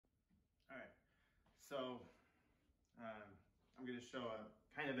So I'm going to show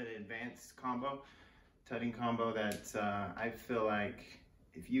a kind of an advanced combo, tutting combo that I feel like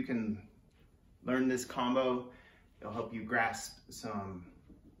if you can learn this combo, it'll help you grasp some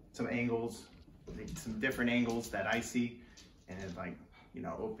angles, some different angles that I see, and like, you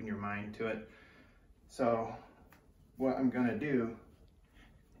know, open your mind to it. So what I'm going to do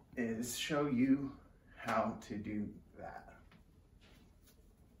is show you how to do that.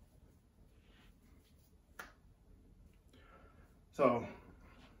 So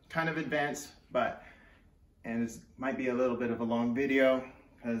kind of advanced, and it might be a little bit of a long video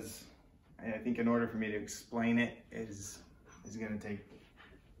because I think in order for me to explain it is going to take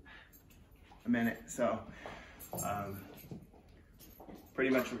a minute. So pretty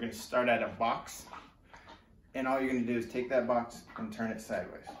much we're going to start at a box, and all you're going to do is take that box and turn it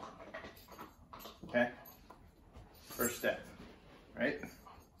sideways. Okay? First step, right?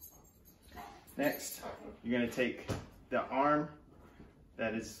 Next, you're going to take the arm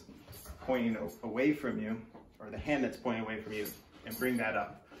that is pointing away from you, or the hand that's pointing away from you, and bring that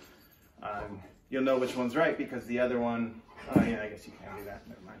up. You'll know which one's right because the other one, oh yeah, I guess you can't do that,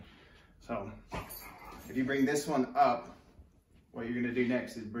 never mind. So if you bring this one up, what you're gonna do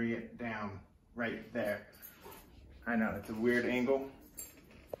next is bring it down right there. I know, it's a weird angle,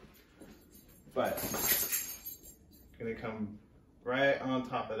 but it's gonna come right on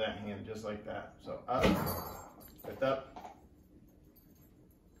top of that hand, just like that. So up, lift up,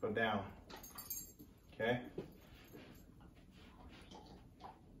 go down, okay?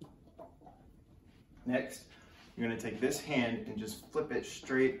 Next, you're gonna take this hand and just flip it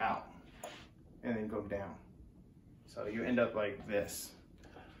straight out and then go down. So you end up like this.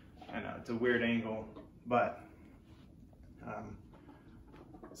 I know, it's a weird angle, but,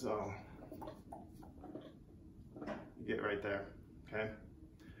 so you get right there, okay?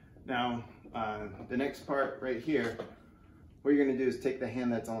 Now, the next part right here, what you're gonna do is take the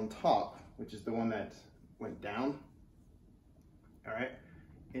hand that's on top, which is the one that went down, all right?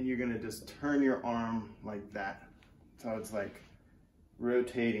 And you're gonna just turn your arm like that. So it's like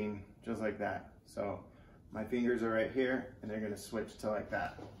rotating just like that. So my fingers are right here and they're gonna switch to like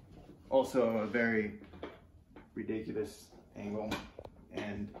that. Also a very ridiculous angle.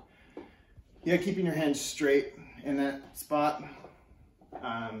 And yeah, keeping your hands straight in that spot,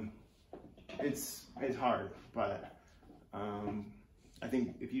 it's hard, but I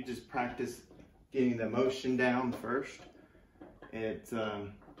think if you just practice getting the motion down first, it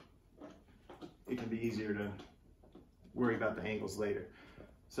can be easier to worry about the angles later.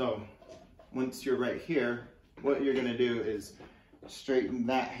 So once you're right here, what you're gonna do is straighten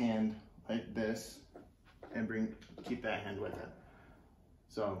that hand like this and keep that hand with it.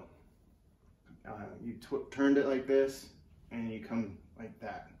 So you turned it like this and you come like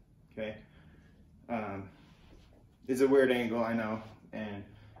that, okay? It's a weird angle, I know, and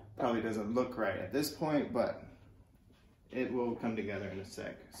probably doesn't look right at this point, but it will come together in a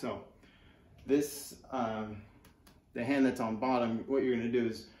sec. So this, the hand that's on bottom, what you're gonna do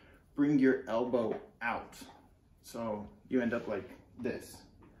is bring your elbow out. So you end up like this.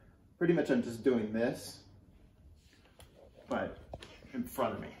 Pretty much I'm just doing this, but in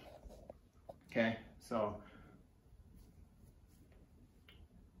front of me, okay? So,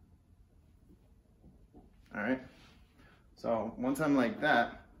 all right. So once I'm like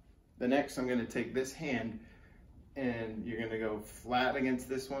that, the next I'm gonna take this hand and you're gonna go flat against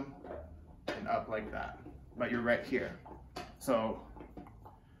this one and up like that, but you're right here. So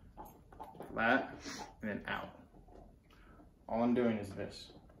flat and then out. All I'm doing is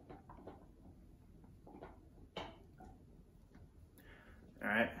this. All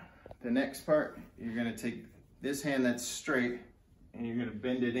right, the next part, you're gonna take this hand that's straight and you're gonna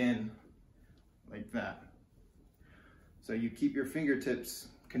bend it in like that. So you keep your fingertips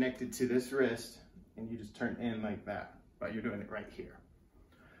connected to this wrist and you just turn in like that, but you're doing it right here.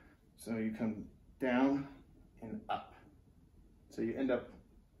 So you come down and up. So you end up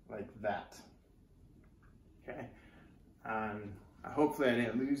like that, okay? Hopefully I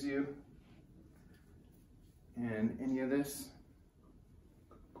didn't lose you in any of this.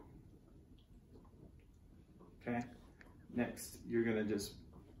 Okay, next you're gonna just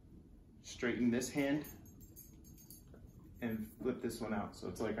straighten this hand and flip this one out. So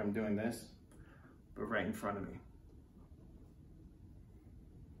it's like I'm doing this, but right in front of me.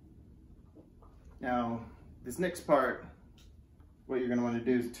 Now, this next part, what you're gonna wanna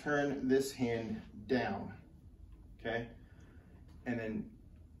do is turn this hand down, okay? And then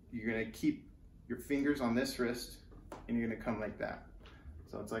you're gonna keep your fingers on this wrist and you're gonna come like that.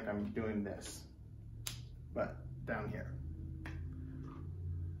 So it's like I'm doing this, but down here.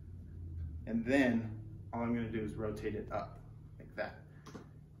 And then all I'm gonna do is rotate it up like that.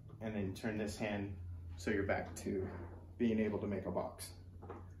 And then turn this hand so you're back to being able to make a box.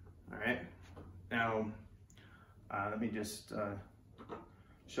 All right, now let me just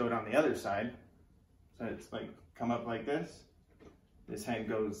show it on the other side. So it's like come up like this. This hand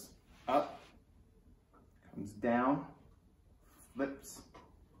goes up, comes down, flips,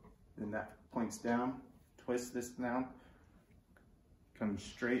 then that points down, twists this down, comes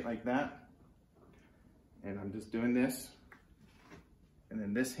straight like that. And I'm just doing this. And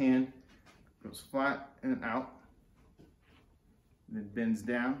then this hand goes flat and out, and then bends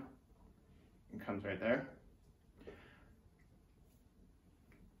down and comes right there.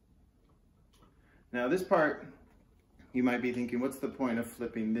 Now this part, you might be thinking, what's the point of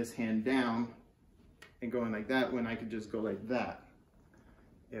flipping this hand down and going like that when I could just go like that?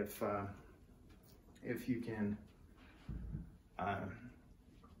 If you can,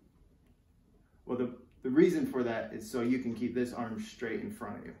 well, the reason for that is so you can keep this arm straight in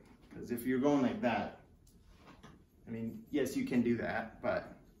front of you. Because if you're going like that, I mean, yes, you can do that,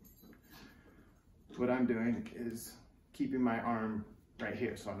 but what I'm doing is keeping my arm right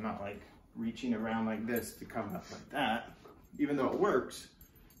here. So I'm not like reaching around like this to come up like that. Even though it works,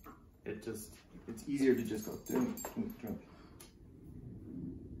 it's easier to just go through.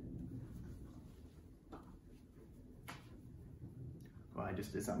 Well, I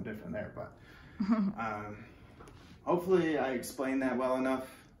just did something different there, but hopefully I explained that well enough.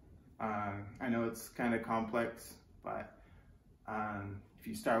 I know it's kind of complex, but if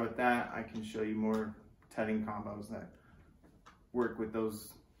you start with that, I can show you more tetting combos that work with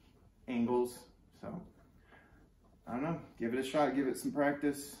those angles. So I don't know, give it a shot, give it some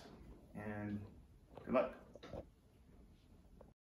practice, and good luck.